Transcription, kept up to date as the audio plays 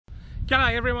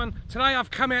G'day everyone, today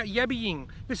I've come out yabbying.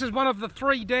 This is one of the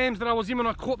 3 dams that I was in when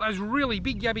I caught those really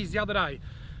big yabbies the other day.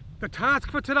 The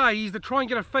task for today is to try and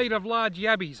get a feed of large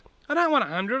yabbies. I don't want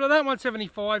 100, I don't want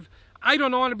 75, 8 or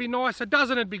 9 would be nice, a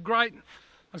dozen would be great.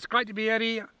 It's great to be out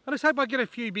here. I just hope I get a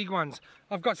few big ones.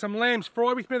 I've got some lamb's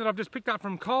fry with me that I've just picked up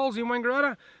from Coles in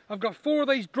Wangaratta. I've got 4 of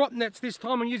these drop nets this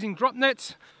time. I'm using drop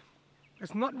nets.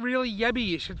 It's not really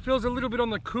yabby-ish. It feels a little bit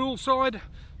on the cool side,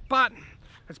 but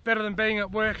it's better than being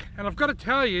at work. And I've got to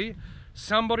tell you,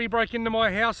 somebody broke into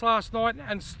my house last night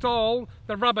and stole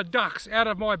the rubber ducks out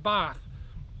of my bath.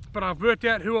 But I've worked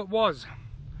out who it was.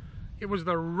 It was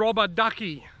the robber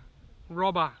ducky.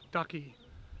 Robber ducky.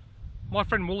 My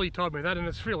friend Wooly told me that, and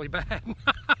it's really bad.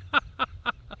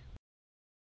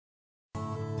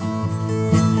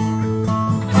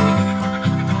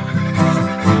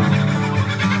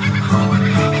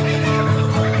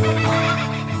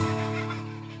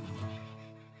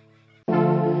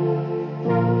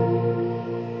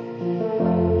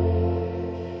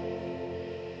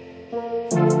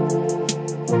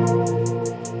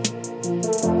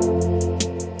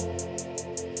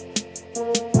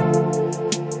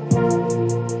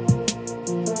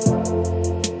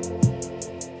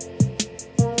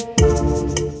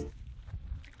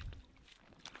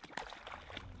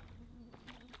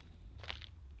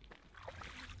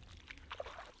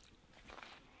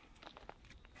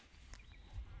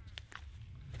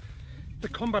 The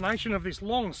combination of this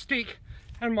long stick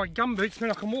and my gumboots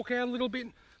mean I can walk out a little bit,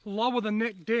 lower the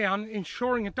net down,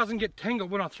 ensuring it doesn't get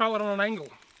tangled when I throw it on an angle.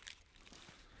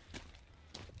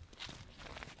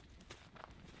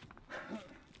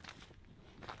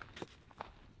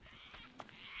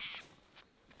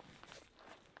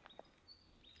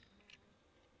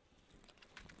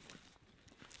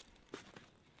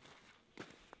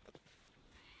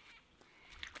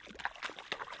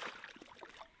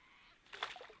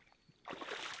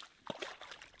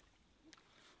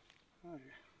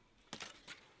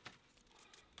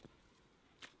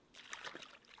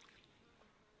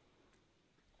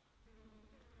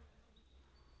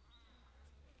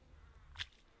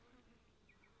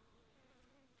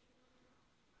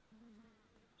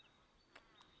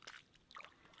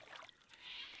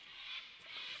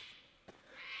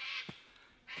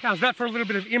 How's that for a little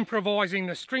bit of improvising?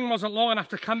 The string wasn't long enough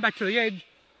to come back to the edge,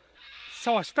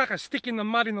 so I stuck a stick in the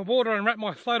mud in the water and wrapped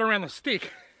my float around the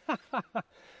stick.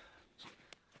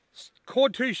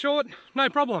 Cord too short? No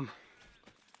problem.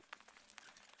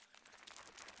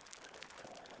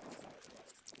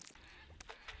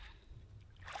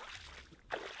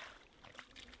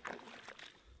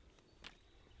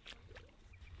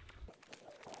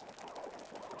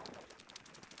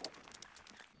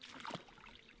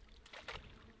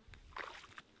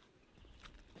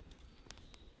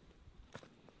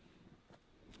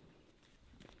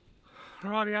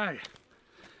 Rightio.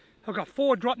 I've got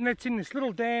 4 drop nets in this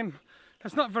little dam.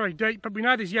 That's not very deep, but we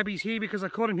know there's yabbies here because I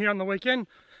caught them here on the weekend.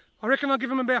 I reckon I'll give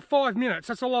them about 5 minutes.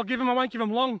 That's all I'll give them. I won't give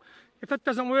them long. If that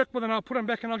doesn't work, well then I'll put them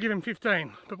back and I'll give them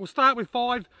 15. But we'll start with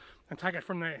 5 and take it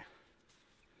from there.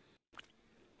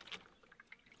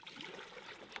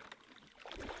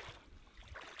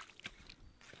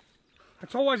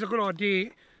 It's always a good idea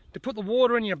to put the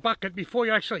water in your bucket before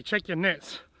you actually check your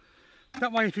nets.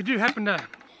 That way, if you do happen to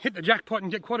hit the jackpot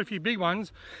and get quite a few big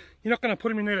ones, you're not going to put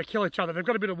them in there to kill each other. They've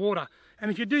got a bit of water.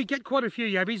 And if you do get quite a few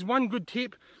yabbies, one good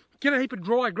tip, get a heap of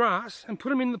dry grass and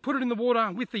put it in the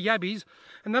water with the yabbies,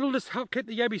 and that'll just help keep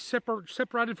the yabbies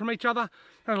separated from each other,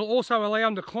 and it'll also allow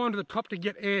them to climb to the top to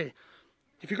get air.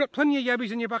 If you've got plenty of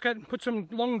yabbies in your bucket, put some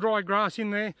long dry grass in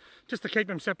there just to keep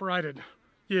them separated.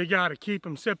 You got to keep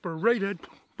them separated.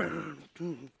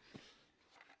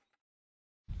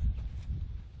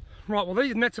 Right, well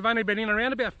these nets have only been in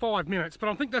around about 5 minutes, but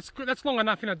I think that's long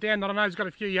enough in a dam that I know has got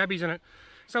a few yabbies in it.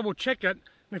 So we'll check it,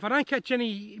 and if I don't catch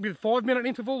any with 5-minute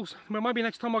intervals, well maybe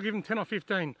next time I'll give them 10 or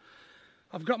 15.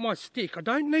 I've got my stick. I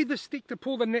don't need the stick to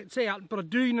pull the nets out, but I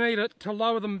do need it to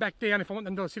lower them back down if I want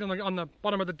them to sit on the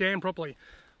bottom of the dam properly.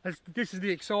 This is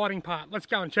the exciting part. Let's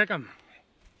go and check them.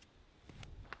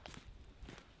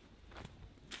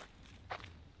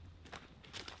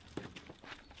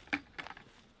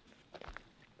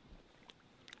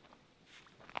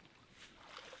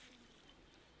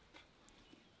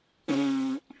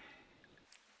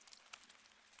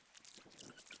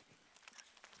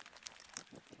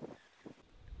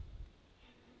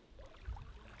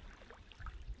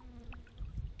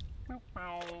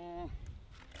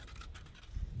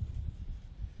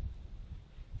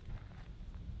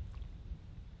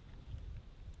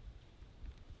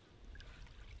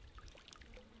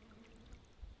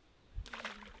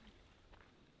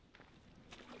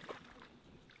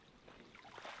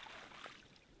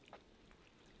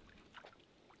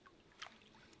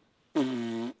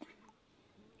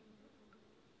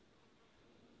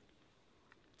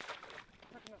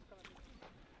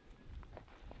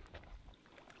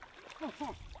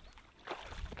 Oh,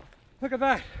 look at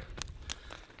that.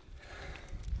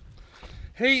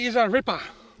 He is a ripper.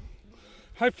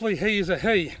 Hopefully he is a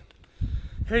he.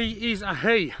 He is a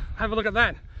he. Have a look at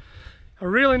that. A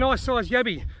really nice sized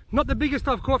yabby. Not the biggest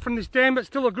I've caught from this dam, but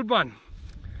still a good one.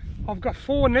 I've got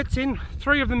 4 nets in,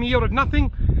 3 of them yielded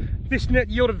nothing. This net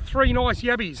yielded 3 nice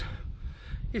yabbies.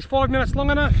 Is 5 minutes long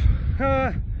enough?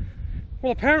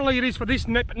 Well, apparently it is for this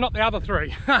net, but not the other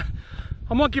 3.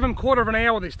 I might give him 1/4 of an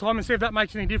hour this time and see if that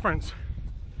makes any difference.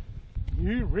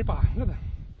 You ripper. Look at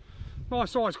the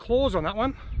nice sized claws on that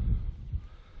one.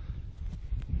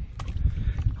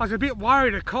 I was a bit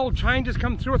worried a cold change has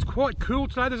come through. It's quite cool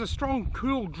today. There's a strong,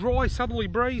 cool, dry, southerly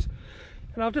breeze.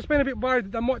 And I've just been a bit worried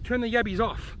that they might turn the yabbies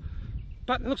off.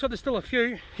 But it looks like there's still a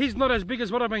few. He's not as big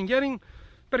as what I've been getting,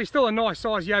 but he's still a nice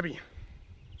size yabby.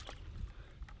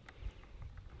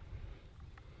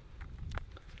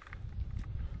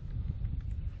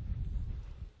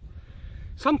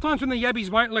 Sometimes when the yabbies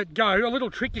won't let go, a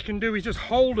little trick you can do is just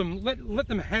hold them, let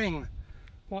them hang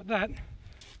like that.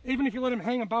 Even if you let them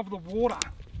hang above the water.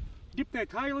 Dip their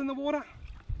tail in the water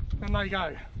and they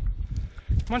go.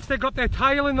 Once they've got their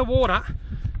tail in the water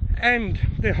and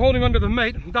they're holding onto the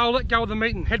meat, they'll let go of the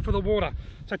meat and head for the water.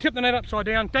 So tip the net upside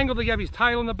down, dangle the yabby's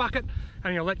tail in the bucket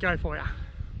and he'll let go for you.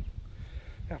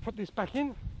 Now put this back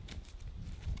in.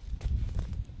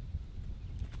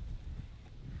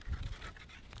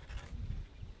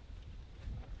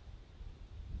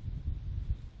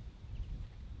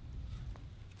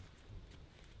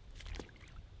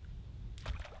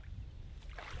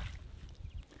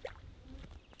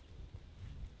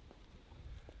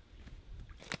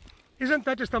 Isn't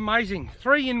that just amazing?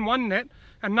 3 in 1 net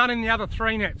and none in the other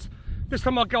 3 nets. This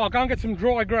time I'll go and get some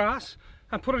dry grass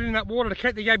and put it in that water to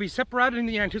keep the yabbies separated in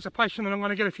the anticipation that I'm going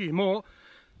to get a few more.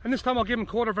 And this time I'll give them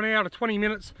 1/4 of an hour to 20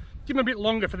 minutes. Give them a bit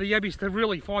longer for the yabbies to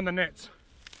really find the nets.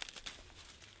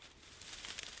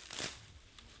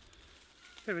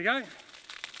 There we go.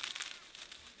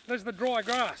 There's the dry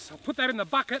grass. I'll put that in the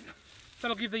bucket.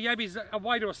 That'll give the yabbies a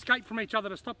way to escape from each other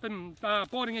to stop them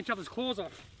biting each other's claws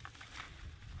off.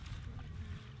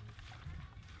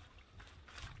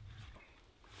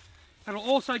 It'll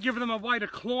also give them a way to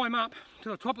climb up to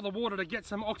the top of the water to get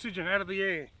some oxygen out of the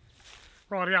air.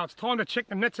 Rightio, it's time to check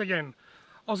the nets again.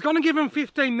 I was going to give them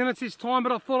 15 minutes this time,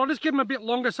 but I thought I'll just give them a bit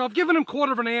longer, so I've given them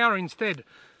 1/4 of an hour instead.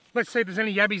 Let's see if there's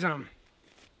any yabbies on them.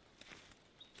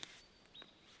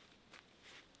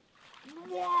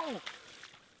 Whoa!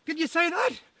 Did you see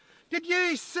that? Did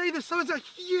you see the size of a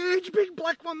huge big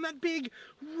black one, that big,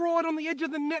 right on the edge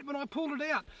of the net when I pulled it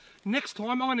out? Next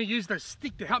time I'm going to use the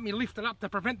stick to help me lift it up to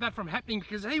prevent that from happening,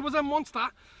 because he was a monster,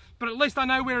 but at least I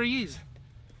know where he is.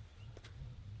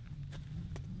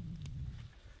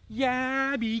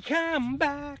 Yabby, come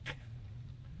back.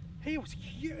 He was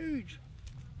huge.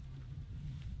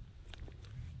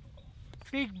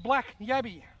 Big black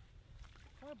yabby.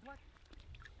 Oh, black.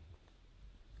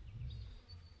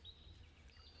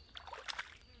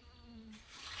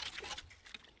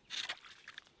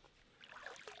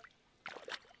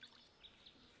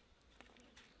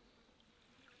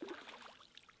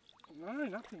 No,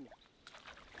 nothing.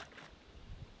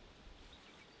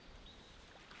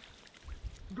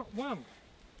 Got one.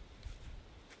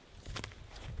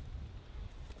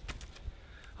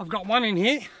 I've got one in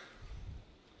here.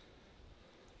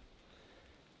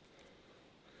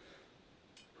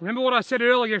 Remember what I said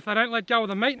earlier, if they don't let go of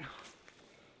the meat,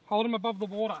 hold them above the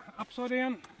water, upside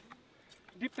down,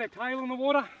 dip their tail in the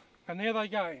water, and there they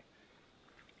go.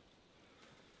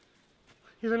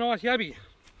 Here's a nice yabby.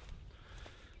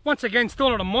 Once again,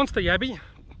 still not a monster yabby.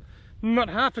 Not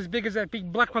half as big as that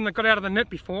big black one that got out of the net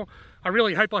before. I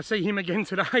really hope I see him again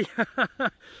today.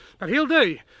 But he'll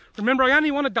do. Remember, I only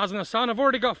want a dozen or so, and I've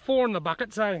already got 4 in the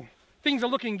bucket, so things are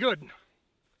looking good.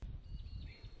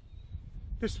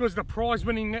 This was the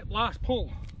prize-winning net last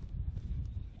pull.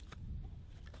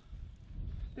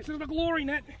 This is the glory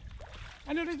net,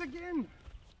 and it is again.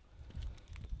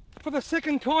 For the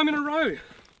 2nd time in a row,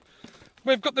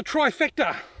 we've got the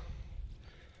trifecta.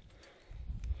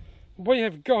 We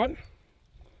have got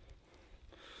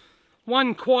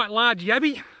one quite large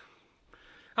yabby.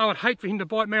 I would hate for him to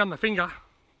bite me on the finger.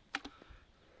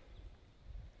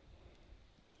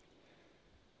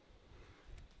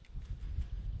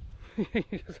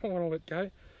 He doesn't want to let go.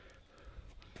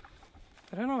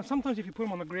 I don't know, sometimes if you put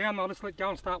them on the ground they'll just let go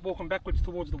and start walking backwards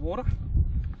towards the water.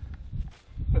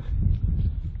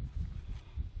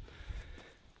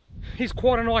 He's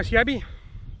quite a nice yabby.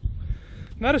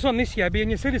 Notice on this yabby, and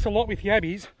you see this a lot with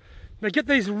yabbies, they get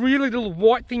these really little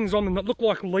white things on them that look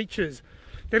like leeches.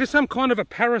 They're just some kind of a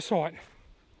parasite.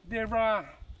 They're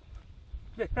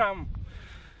They're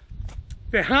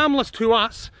harmless to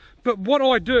us, but what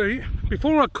I do,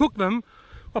 before I cook them,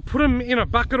 I put them in a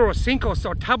bucket or a sink or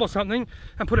a tub or something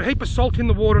and put a heap of salt in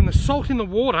the water, and the salt in the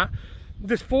water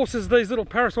just forces these little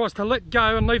parasites to let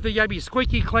go and leave the yabby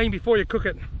squeaky clean before you cook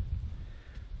it.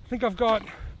 I think I've got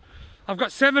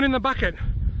 7 in the bucket.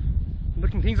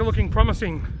 Things are looking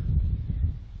promising.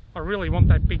 I really want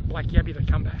that big black yabby to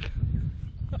come back.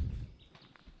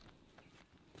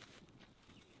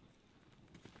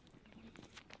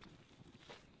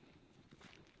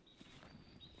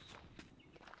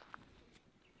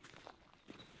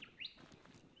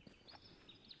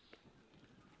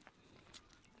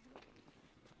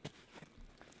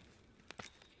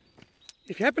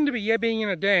 If you happen to be yabbying in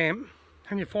a dam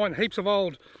and you find heaps of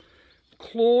old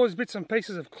claws, bits and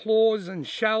pieces of claws and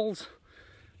shells,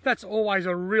 that's always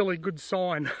a really good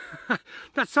sign.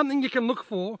 That's something you can look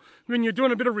for when you're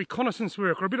doing a bit of reconnaissance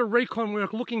work or a bit of recon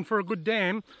work looking for a good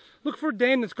dam. Look for a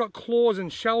dam that's got claws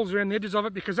and shells around the edges of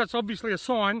it, because that's obviously a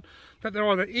sign that there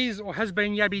either is or has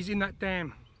been yabbies in that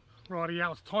dam. Righty,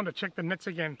 yeah, it's time to check the nets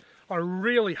again. I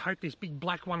really hope this big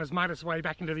black one has made its way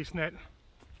back into this net.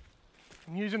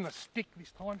 I'm using the stick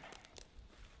this time.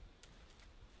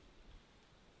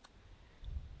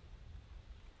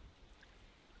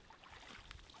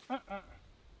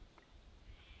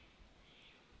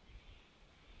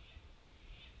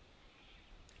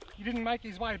 He didn't make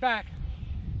his way back.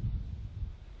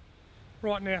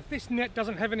 Right, now if this net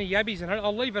doesn't have any yabbies in it,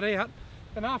 I'll leave it out.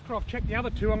 Then after I've checked the other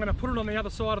two, I'm going to put it on the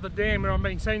other side of the dam where I've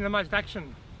been seeing the most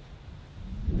action.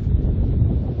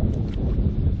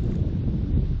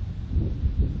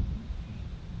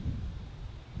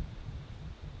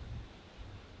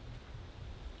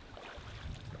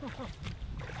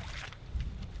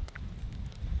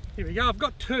 Here we go, I've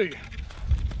got two.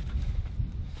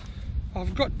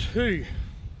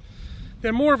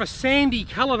 They're more of a sandy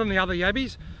colour than the other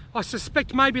yabbies. I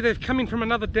suspect maybe they've come in from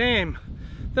another dam.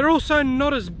 They're also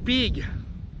not as big.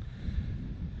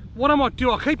 What I might do,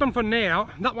 I'll keep them for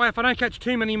now. That way if I don't catch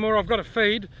too many more, I've got to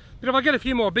feed. But if I get a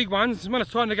few more big ones, when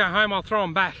it's time to go home, I'll throw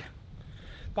them back.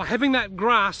 By having that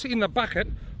grass in the bucket,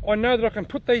 I know that I can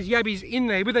put these yabbies in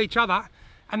there with each other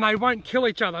and they won't kill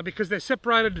each other because they're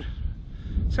separated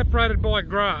by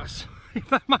grass, if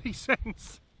that makes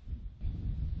sense.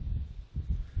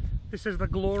 This is the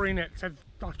glory net.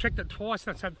 I've checked it twice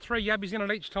and it's had 3 yabbies in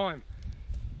it each time.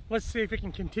 Let's see if we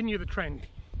can continue the trend.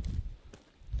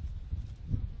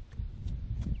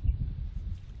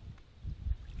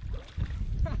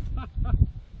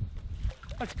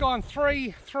 It's gone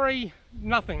 3, 3,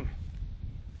 nothing.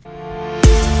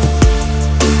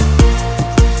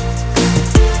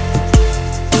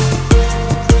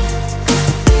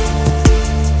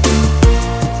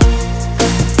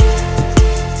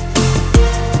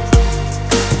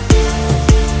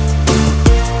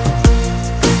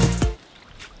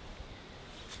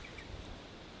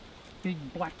 Big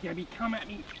black yabby, come at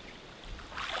me.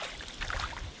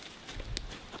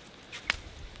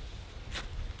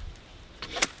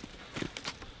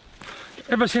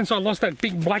 Ever since I lost that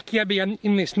big black yabby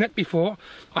in this net before,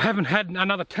 I haven't had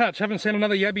another touch, I haven't seen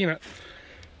another yabby in it.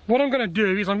 What I'm going to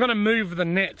do is I'm going to move the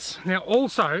nets. Now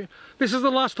also, this is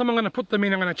the last time I'm going to put them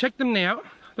in. I'm going to check them now,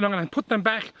 then I'm going to put them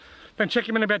back, then check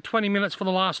them in about 20 minutes for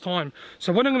the last time.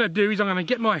 So what I'm going to do is I'm going to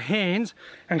get my hands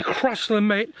and crush the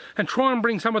meat and try and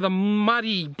bring some of the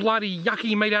muddy, bloody,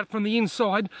 yucky meat out from the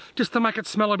inside just to make it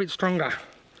smell a bit stronger.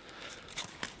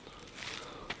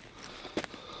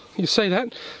 You see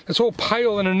that? It's all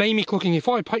pale and anemic looking. If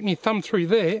I poke my thumb through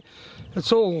there,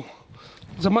 it's a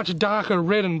much darker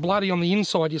red and bloody on the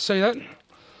inside. You see that?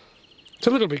 It's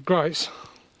a little bit gross.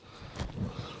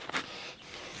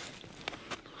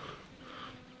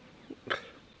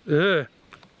 Yeah.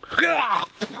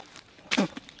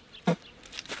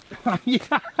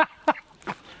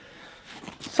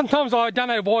 Sometimes I don't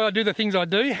know why I do the things I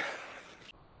do.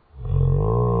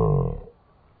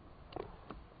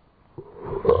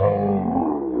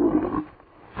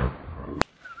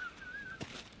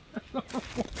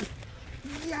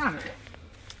 Yuck.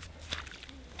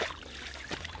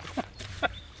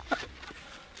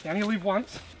 You only live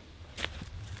once.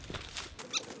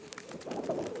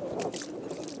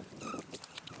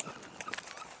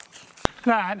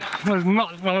 That was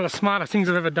not one of the smartest things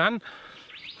I've ever done.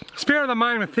 Spare of the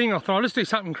moment thing, I thought I'll just do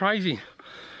something crazy.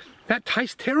 That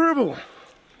tastes terrible.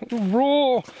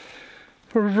 Raw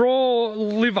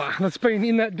liver that's been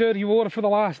in that dirty water for the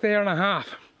last hour and a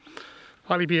half.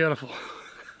 Bloody beautiful.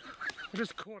 I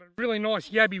just caught a really nice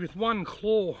yabby with one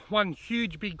claw, one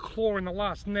huge big claw in the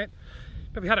last net.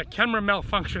 But we had a camera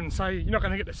malfunction, so you're not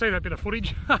going to get to see that bit of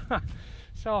footage.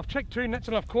 So I've checked 2 nets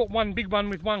and I've caught 1 big one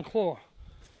with 1 claw.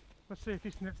 Let's see if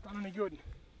this net's done any good.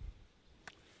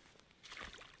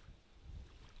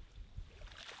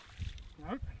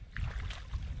 Nope.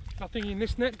 Nothing in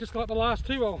this net, just like the last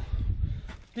 2. I'll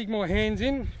dig my hands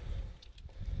in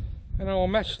and I'll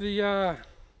match the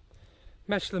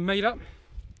meat up.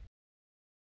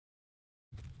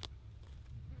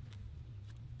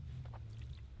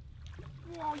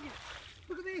 Oh yeah,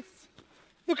 look at this!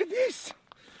 Look at this!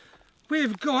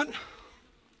 We've got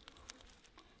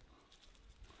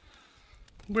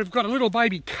a little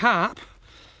baby carp.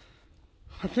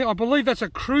 I believe that's a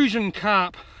crustacean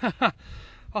carp.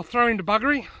 I'll throw into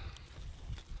buggery.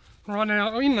 Right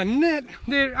now, in the net,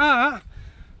 there are...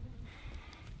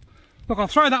 Look, I'll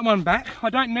throw that one back. I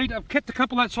don't need... I've kept a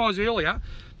couple that size earlier,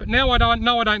 but now I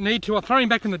don't need to. I'll throw him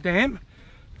back in the dam.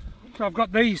 So I've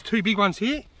got these 2 big ones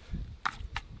here.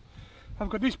 I've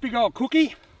got this big old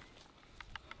cookie.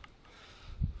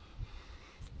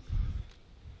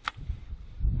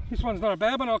 This one's not a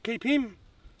bad one, I'll keep him.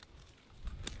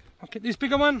 I'll keep this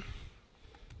bigger one.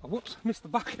 Oh, whoops, missed the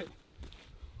bucket.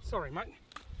 Sorry, mate.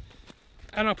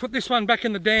 And I'll put this one back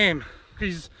in the dam.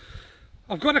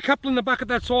 I've got a couple in the bucket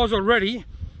that size already.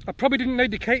 I probably didn't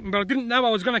need to keep them, but I didn't know I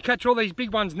was going to catch all these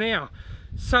big ones now.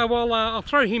 So I'll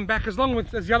throw him back as long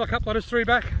as the other couple I just threw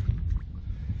back.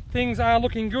 Things are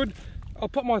looking good. I'll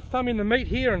put my thumb in the meat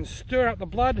here and stir up the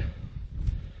blood.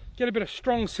 Get a bit of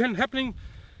strong scent happening.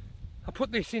 I'll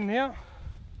put this in now.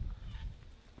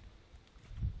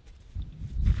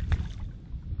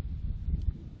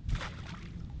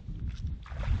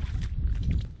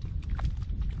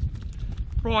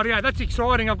 Right, yeah, that's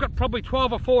exciting. I've got probably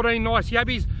 12 or 14 nice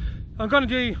yabbies. I'm going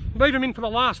to leave them in for the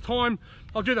last time.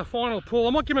 I'll do the final pull.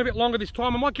 I might give them a bit longer this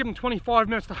time. I might give them 25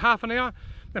 minutes to half an hour,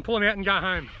 then pull them out and go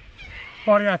home.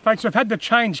 Right, yeah, folks, I've had to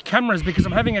change cameras because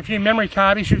I'm having a few memory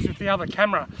card issues with the other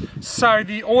camera. So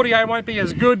the audio won't be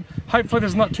as good. Hopefully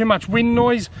there's not too much wind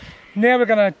noise. Now we're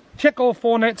going to check all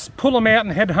 4 nets, pull them out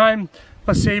and head home.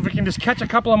 Let's see if we can just catch a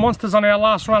couple of monsters on our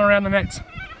last run around the nets.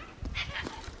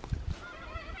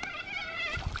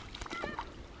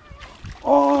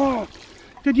 Oh,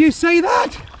 did you see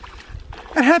that?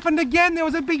 It happened again. There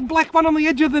was a big black one on the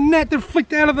edge of the net that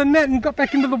flicked out of the net and got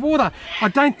back into the water. I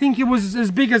don't think it was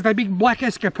as big as the big black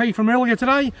escapee from earlier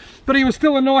today, but he was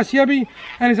still a nice yabby,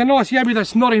 and he's a nice yabby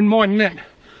that's not in my net.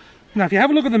 Now if you have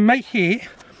a look at the meat here,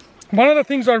 one of the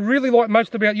things I really like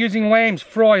most about using lamb's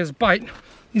fry as bait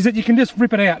is that you can just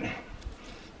rip it out.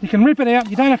 You can rip it out,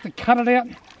 you don't have to cut it out.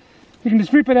 You can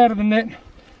just rip it out of the net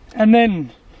and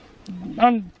then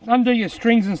undo your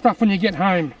strings and stuff when you get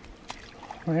home.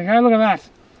 There you go, look at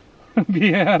that.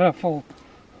 Beautiful.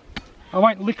 I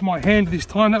won't lick my hand this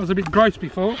time, that was a bit gross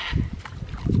before.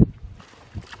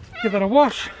 Give it a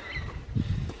wash.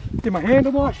 Give my hand a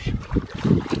wash.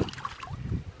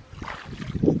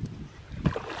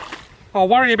 I'll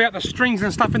worry about the strings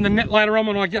and stuff in the net later on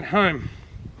when I get home.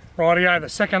 Rightio, the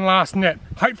second last net.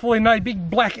 Hopefully no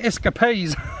big black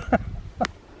escapees.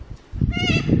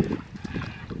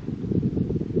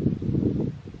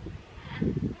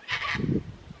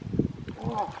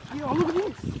 Oh, look at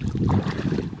this!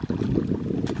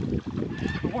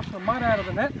 I'll wash the mud out of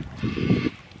the net.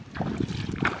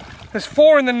 There's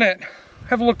 4 in the net.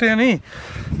 Have a look down here.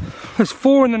 There's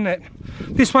 4 in the net.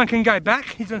 This one can go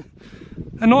back. He's a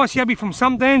nice yabby from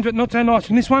some dams, but not so nice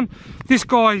from this one. This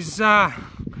guy's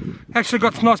actually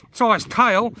got a nice sized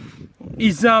tail.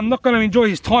 He's not going to enjoy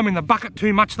his time in the bucket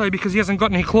too much though because he hasn't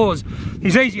got any claws.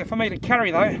 He's easier for me to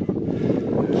carry though.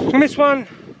 And this one,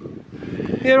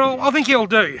 yeah, I think he'll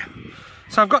do.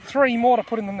 So I've got 3 more to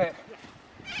put in the net.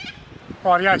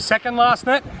 Rightio, second last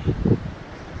net.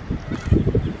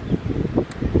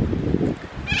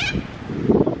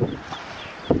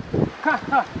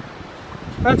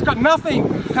 That's got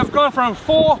nothing. I've gone from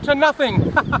 4 to nothing.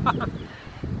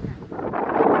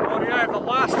 Rightio, the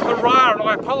last hurrah, and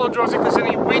I apologise if there's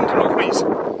any wind noise.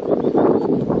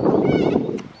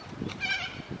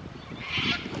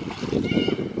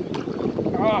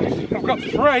 Right, I've got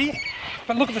 3,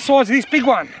 but look at the size of this big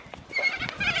one.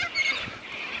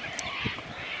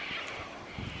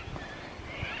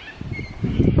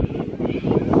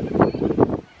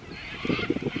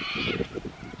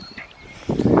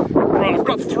 Right, I've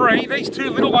got 3. These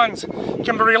 2 little ones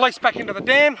can be released back into the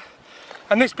dam,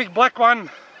 and this big black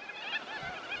one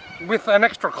with an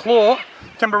extra claw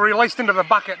can be released into the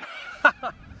bucket.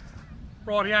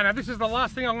 Rightio, now this is the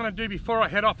last thing I'm going to do before I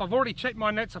head off. I've already checked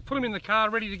my nets, I've put them in the car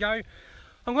ready to go.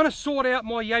 I'm going to sort out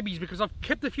my yabbies because I've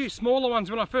kept a few smaller ones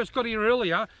when I first got here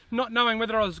earlier, not knowing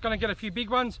whether I was going to get a few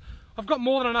big ones. I've got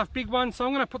more than enough big ones, so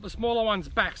I'm going to put the smaller ones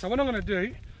back. So what I'm going to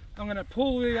do, I'm going to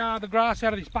pull the grass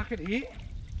out of this bucket here.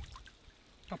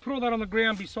 I'll put all that on the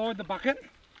ground beside the bucket.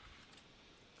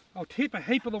 I'll tip a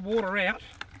heap of the water out.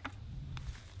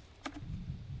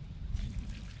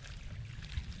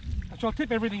 So I'll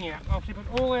tip everything out. I'll tip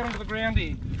it all out onto the ground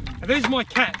here. And there's my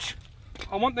catch.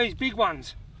 I want these big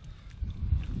ones.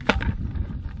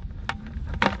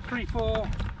 3, 4,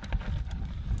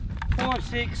 5,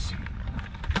 6,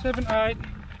 7, 8,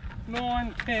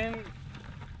 9, 10,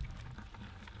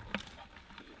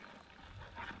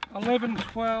 11,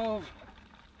 12,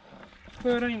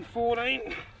 13,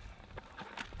 14,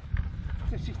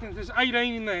 16, there's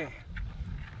 18 in there.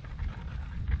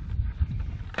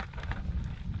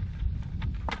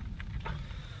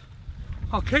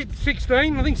 I'll keep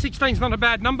 16, I think 16 is not a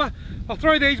bad number. I'll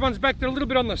throw these ones back, they're a little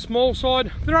bit on the small side.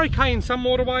 They're okay in some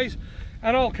waterways,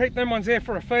 and I'll keep them ones there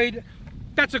for a feed.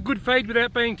 That's a good feed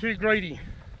without being too greedy.